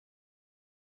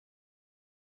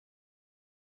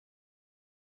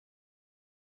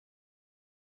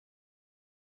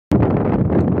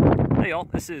y'all,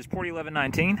 this is Port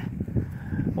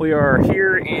 1119. We are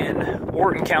here in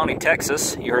Wharton County,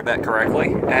 Texas. You heard that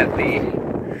correctly. At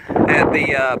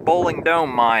the Boling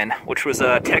Dome Mine, which was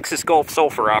a Texas Gulf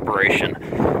sulfur operation.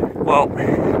 Well,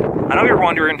 I know you're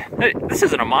wondering, hey, this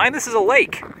isn't a mine, this is a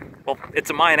lake. Well, it's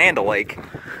a mine and a lake.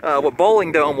 What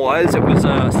Boling Dome was, it was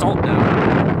a salt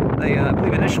dome. They, I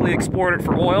believe, initially explored it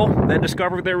for oil, then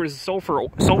discovered there was sulfur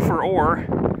ore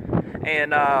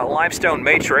and limestone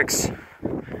matrix.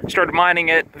 Started mining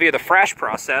it via the Frasch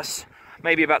process,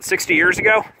 maybe about 60 years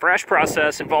ago. Frasch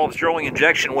process involves drilling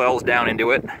injection wells down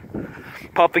into it,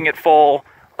 pumping it full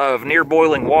of near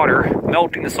boiling water,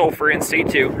 melting the sulfur in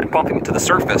situ, and pumping it to the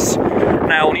surface.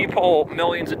 Now, when you pull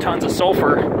millions of tons of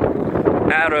sulfur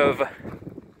out of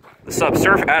the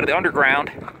subsurface, out of the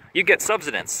underground, you get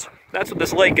subsidence. That's what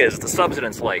this lake is, the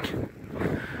subsidence lake.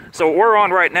 So what we're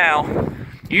on right now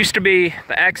used to be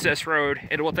the access road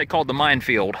into what they called the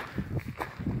minefield.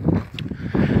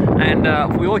 And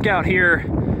if we look out here,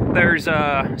 there's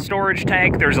a storage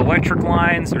tank, there's electric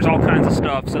lines, there's all kinds of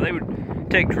stuff. So they would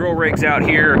take drill rigs out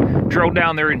here, drill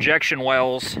down their injection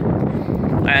wells,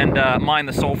 and mine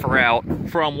the sulfur out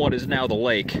from what is now the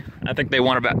lake. I think they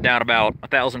went down about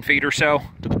 1,000 feet or so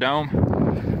to the dome.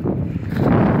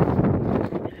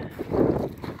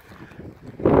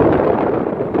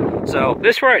 So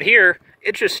this right here,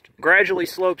 it just gradually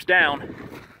slopes down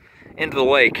into the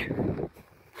lake.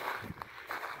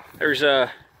 There's not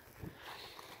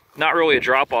really a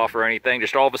drop off or anything,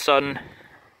 just all of a sudden,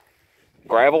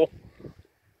 gravel,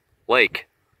 lake.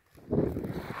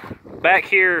 Back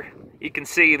here, you can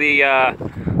see the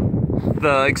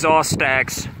exhaust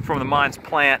stacks from the mine's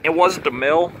plant. It wasn't a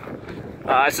mill.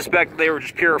 I suspect they were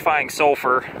just purifying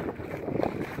sulfur.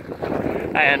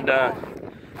 And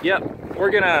yep, we're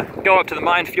gonna go up to the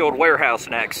minefield warehouse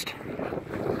next.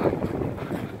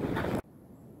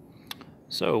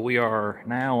 So we are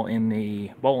now in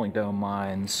the Boling Dome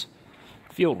Mine's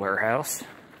field warehouse.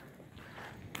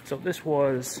 So this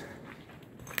was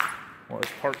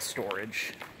parts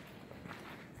storage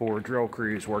for drill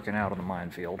crews working out on the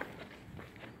minefield.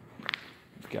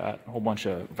 We've got a whole bunch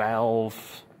of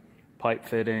valve, pipe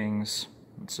fittings,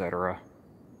 etc.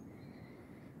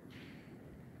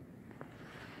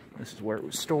 This is where it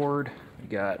was stored. We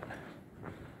got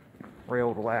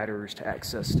railed ladders to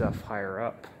access stuff higher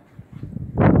up.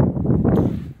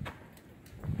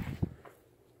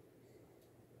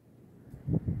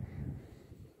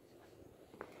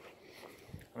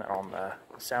 And on the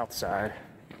south side,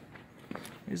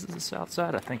 is this the south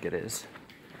side? I think it is.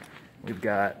 We've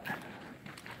got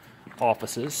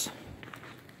offices.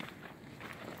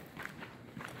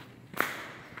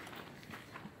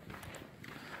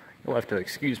 You'll have to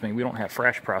excuse me, we don't have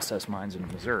Frasch process mines in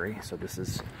Missouri, so this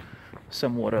is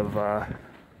somewhat of a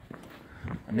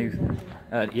new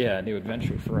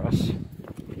adventure for us.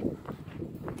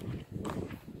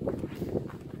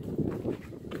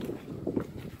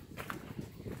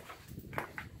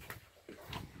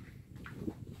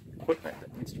 Equipment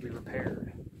that needs to be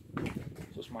repaired. So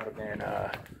this might have been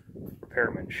a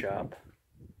repairman's shop.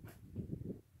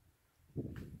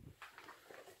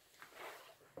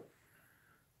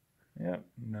 Yep,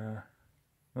 and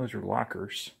those are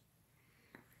lockers.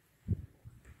 So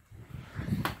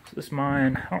this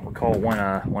mine, I don't recall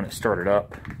when it started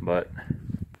up, but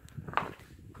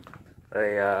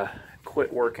they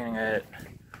quit working it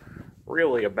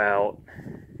really about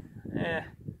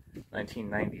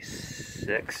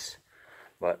 1996,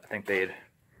 but I think they'd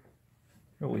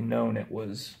really known it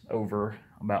was over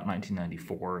about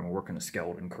 1994 and were working a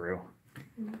skeleton crew.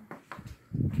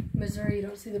 Missouri, you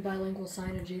don't see the bilingual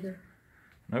signage either.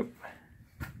 Nope.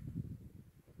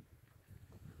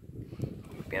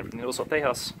 Bienvenidos a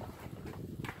Texas.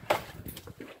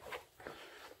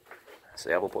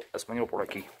 Se habla español por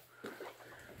aquí.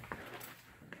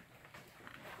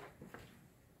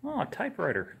 Oh, a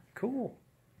typewriter. Cool.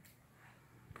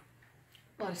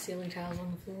 A lot of ceiling tiles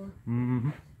on the floor.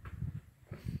 Mm-hmm.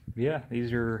 Yeah,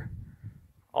 these are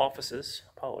offices.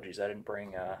 Apologies, I didn't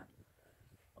bring a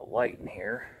light in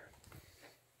here.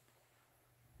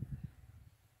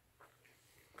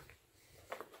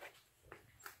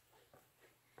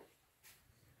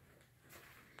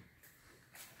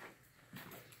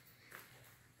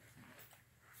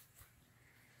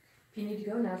 If you need to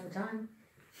go, now's the time.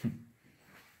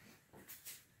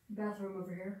 Bathroom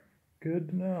over here. Good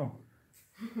to know.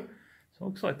 So it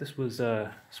looks like this was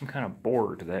some kind of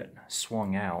board that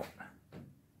swung out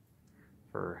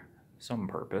for some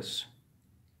purpose.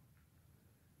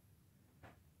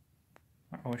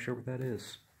 Not really sure what that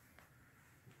is.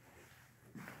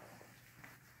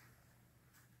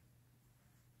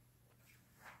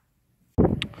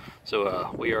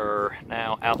 So we are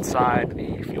now outside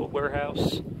the field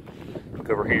warehouse. Look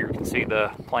over here, you can see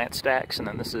the plant stacks, and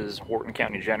then this is Wharton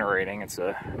County Generating. It's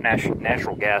a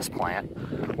natural gas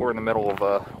plant. We're in the middle of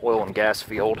a oil and gas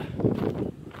field.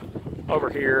 Over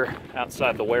here,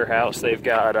 outside the warehouse, they've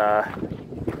got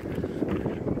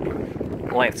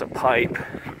lengths of pipe.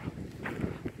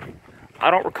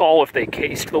 I don't recall if they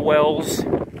cased the wells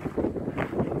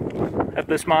at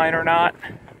this mine or not,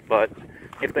 but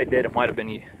if they did, it might have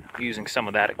been using some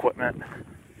of that equipment.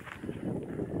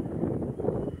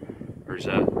 There's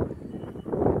another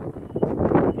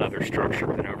structure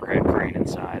with an overhead crane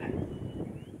inside.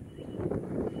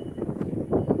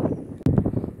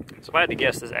 So if I had to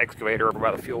guess, this excavator over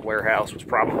by the field warehouse was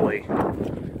probably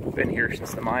been here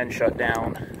since the mine shut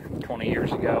down 20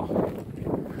 years ago.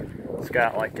 It's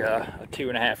got like a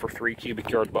 2.5 or 3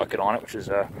 cubic yard bucket on it, which is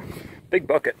a big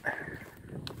bucket.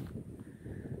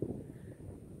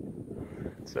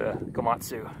 It's a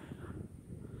Quonset. I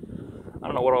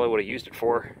don't know what all they would have used it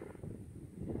for.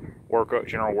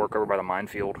 General work over by the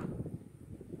minefield,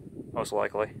 most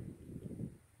likely.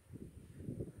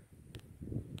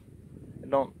 It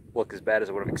don't look as bad as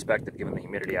I would have expected given the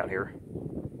humidity out here.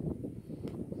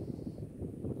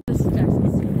 This is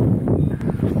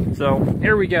Texas. So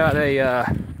here we got a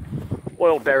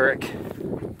oil derrick,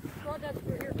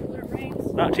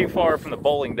 not too far from the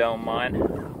Boling Dome Mine.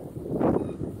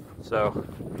 So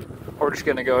we're just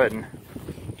gonna go ahead and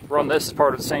run this as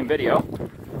part of the same video.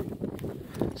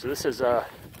 So this is a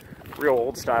real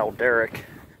old style derrick.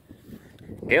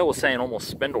 Gail was saying almost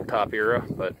spindle top era,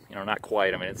 but you know, not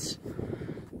quite. I mean, it's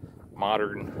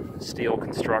modern steel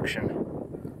construction.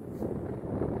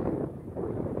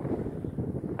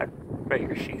 I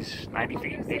figure she's 90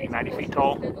 feet, 80, 90 feet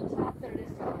tall.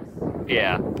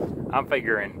 Yeah, I'm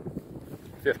figuring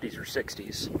 50s or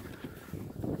 60s,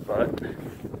 but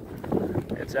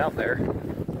it's out there.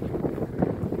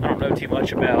 I don't know too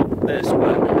much about this,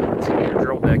 but let's see your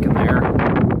drill deck in there.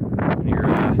 And your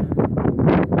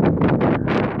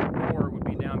bore would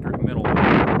be down through the middle of it.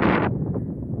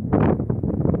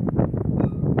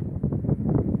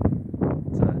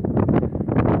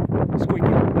 It's a squeaky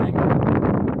little thing.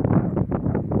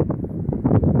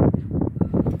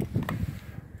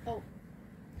 Oh,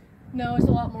 no, it's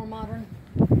a lot more modern.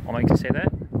 What makes you say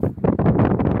that?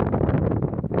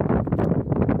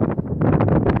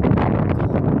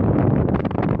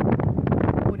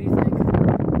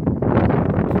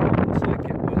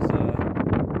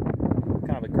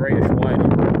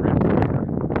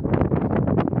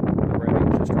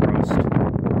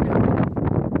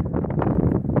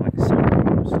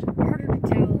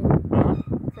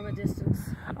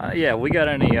 Yeah, we got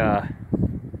any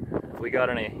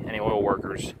oil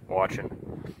workers watching,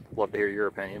 love to hear your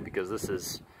opinion, because this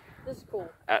is cool.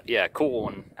 Yeah, cool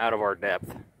and out of our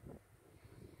depth.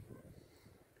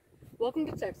 Welcome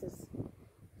to Texas.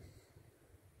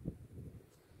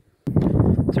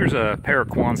 So there's a pair of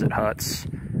Quonset huts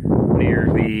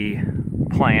near the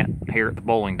plant here at the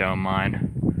Boling Dome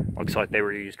Mine. Looks like they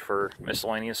were used for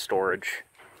miscellaneous storage.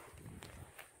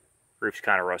 Roof's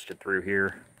kind of rusted through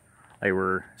here. They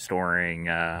were storing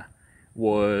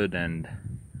wood and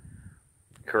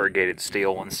corrugated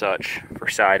steel and such for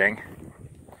siding.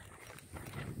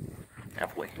 Now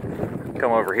if we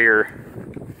come over here,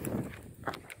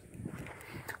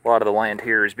 a lot of the land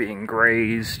here is being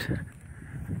grazed.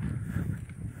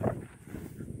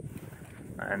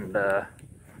 And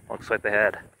looks like they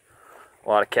had a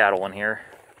lot of cattle in here.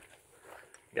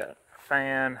 Got a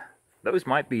fan. Those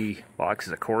might be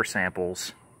boxes of core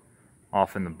samples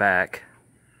off in the back.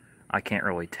 I can't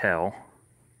really tell.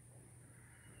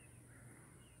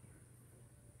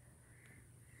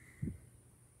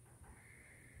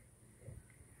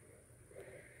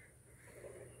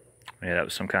 Yeah, that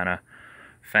was some kind of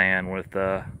fan with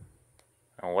an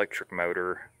electric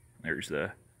motor. There's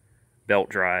the belt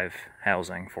drive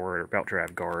housing for it, or belt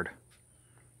drive guard.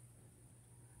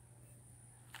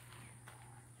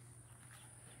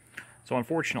 So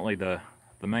unfortunately, the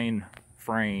main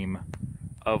frame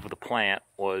of the plant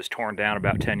was torn down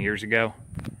about 10 years ago.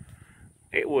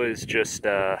 It was just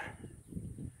a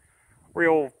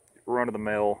real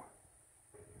run-of-the-mill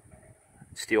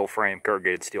steel frame,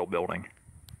 corrugated steel building.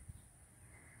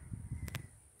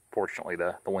 Fortunately,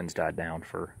 the winds died down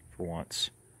for once.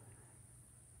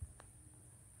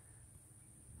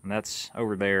 And that's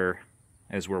over there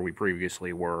is where we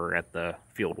previously were at the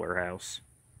field warehouse.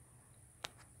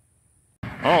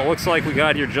 Oh, it looks like we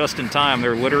got here just in time.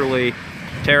 They're literally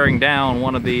tearing down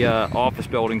one of the office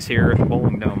buildings here at the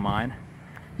Boling Dome Mine.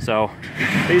 So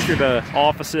these are the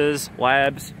offices,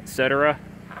 labs, etc.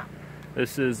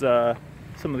 This is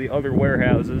some of the other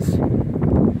warehouses.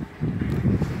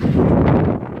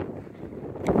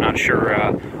 Not sure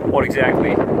what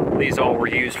exactly these all were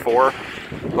used for,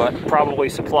 but probably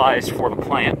supplies for the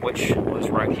plant, which was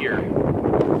right here.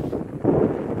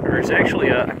 There's actually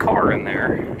a car in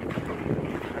there.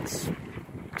 That's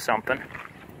something.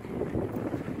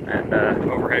 And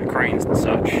overhead cranes and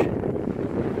such.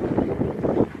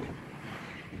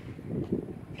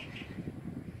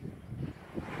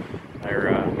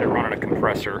 They're running a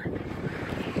compressor.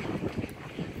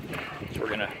 So we're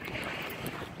gonna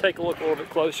take a look a little bit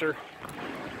closer.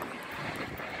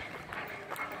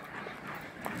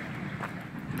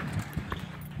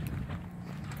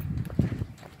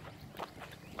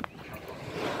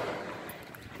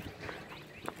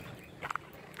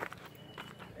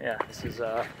 Yeah, this is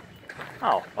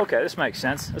oh, okay, this makes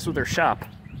sense. This was their shop.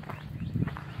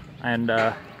 And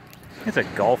it's a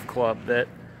golf club that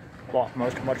bought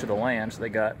much of the land, so they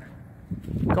got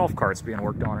golf carts being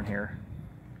worked on in here.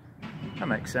 That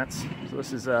makes sense. So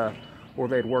this is where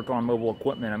they'd work on mobile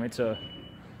equipment. I mean, it's a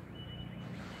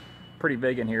pretty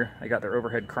big in here. They got their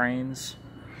overhead cranes,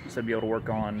 so they'd be able to work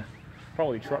on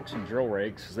probably trucks and drill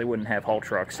rigs, because they wouldn't have haul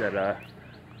trucks at a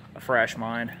Frasch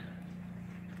mine.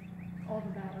 All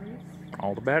the batteries.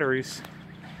 All the batteries.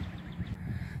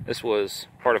 This was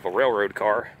part of a railroad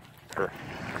car, or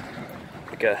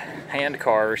like a hand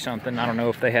car or something. I don't know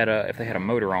if they had a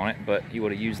motor on it, but you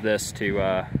would have used this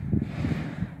to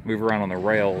move around on the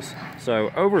rails.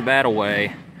 So over that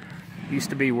away used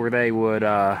to be where they would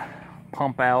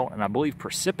pump out and I believe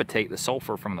precipitate the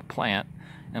sulfur from the plant,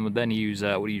 and would then use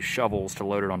shovels to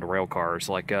load it onto rail cars,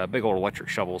 like big old electric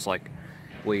shovels, like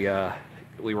we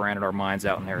ran at our mines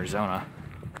out in Arizona.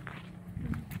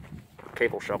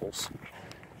 Cable shovels.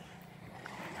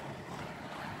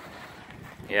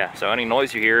 Yeah, so any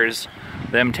noise you hear is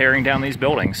them tearing down these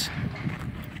buildings.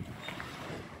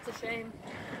 It's a shame.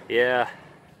 Yeah.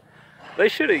 They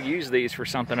should have used these for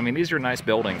something. I mean, these are nice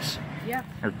buildings. Yeah.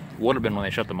 Or would have been when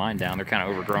they shut the mine down. They're kind of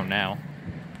overgrown now.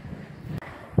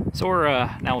 So we're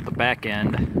now at the back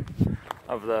end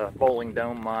of the Boling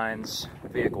Dome Mine's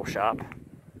vehicle shop.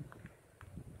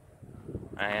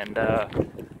 And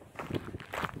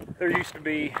there used to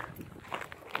be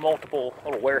multiple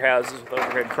little warehouses with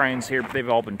overhead cranes here, but they've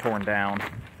all been torn down.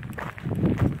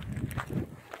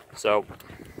 So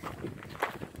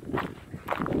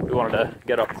we wanted to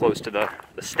get up close to the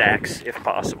stacks if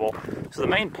possible. So the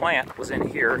main plant was in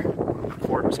here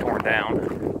before it was torn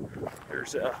down.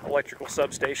 There's an electrical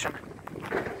substation.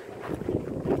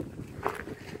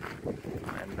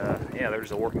 And yeah, there's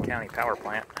the Wharton County power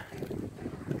plant.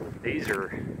 These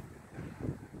are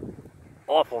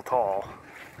awful tall.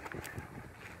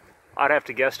 I'd have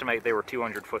to guesstimate they were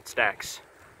 200-foot stacks.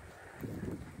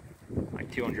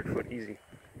 Like 200 foot easy.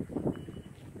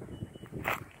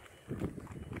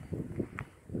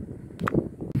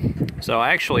 So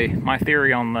actually, my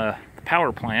theory on the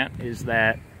power plant is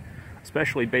that,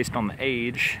 especially based on the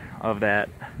age of the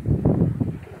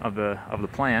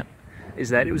plant, is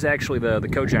that it was actually the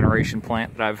cogeneration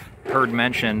plant that I've heard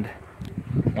mentioned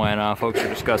when folks are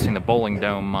discussing the Boling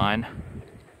Dome Mine.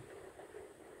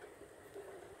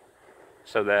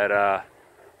 So that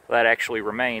that actually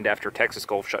remained after Texas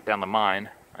Gulf shut down the mine,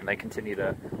 and they continue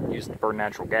to use the burn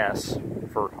natural gas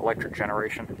for electric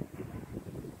generation.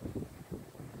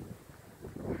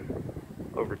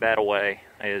 Over that away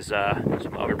is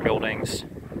some other buildings,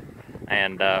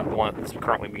 and one that's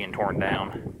currently being torn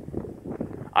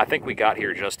down. I think we got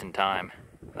here just in time.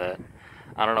 I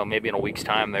don't know, maybe in a week's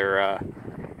time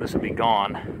this will be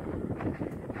gone.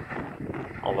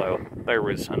 Although there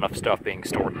was enough stuff being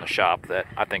stored in the shop that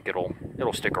I think it'll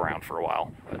stick around for a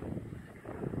while. But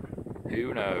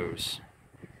who knows?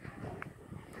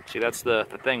 See, that's the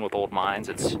thing with old mines.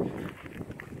 It's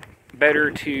better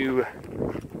to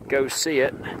go see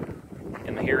it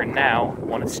in the here and now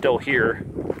when it's still here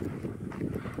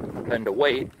than to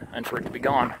wait and for it to be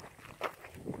gone.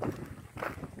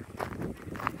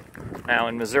 Now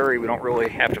in Missouri, we don't really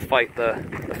have to fight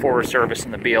the Forest Service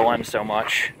and the BLM so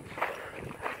much,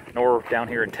 nor down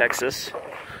here in Texas,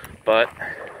 but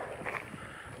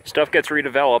stuff gets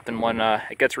redeveloped, and when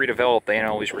it gets redeveloped, they ain't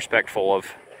always respectful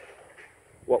of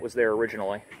what was there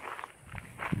originally.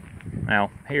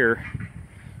 Now here,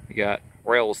 you got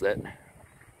rails that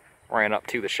ran up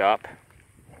to the shop.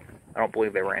 I don't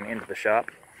believe they ran into the shop.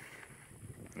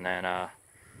 And then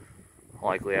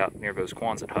likely out near those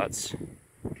Quonset huts.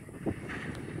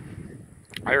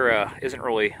 There isn't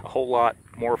really a whole lot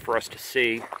more for us to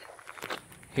see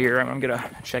here. I'm going to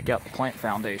check out the plant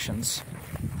foundations.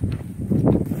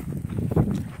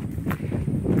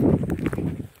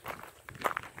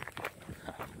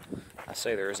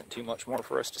 say, there isn't too much more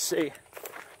for us to see.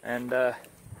 And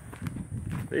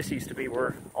this used to be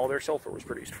where all their sulfur was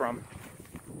produced from.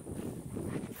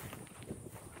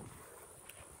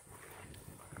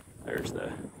 There's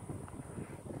the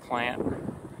plant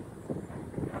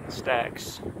and the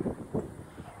stacks.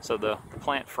 So the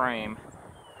plant frame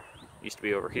used to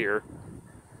be over here.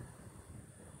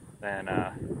 Then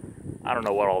I don't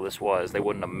know what all this was. They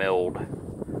wouldn't have milled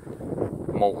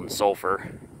molten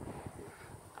sulfur.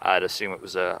 I'd assume it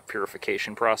was a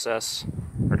purification process,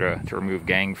 or to remove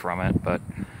gangue from it, but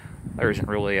there isn't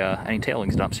really any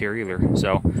tailings dumps here either.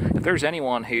 So if there's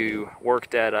anyone who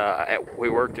worked at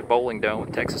Boling Dome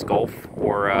with Texas Gulf,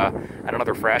 or at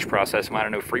another Frasch process, I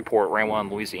know Freeport ran one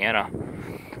in Louisiana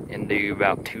into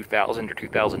about 2000 or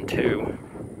 2002.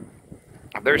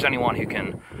 If there's anyone who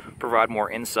can provide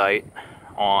more insight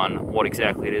on what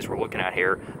exactly it is we're looking at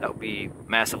here, that would be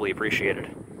massively appreciated,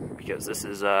 because this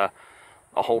is a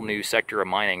whole new sector of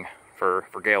mining for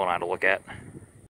Gail and I to look at.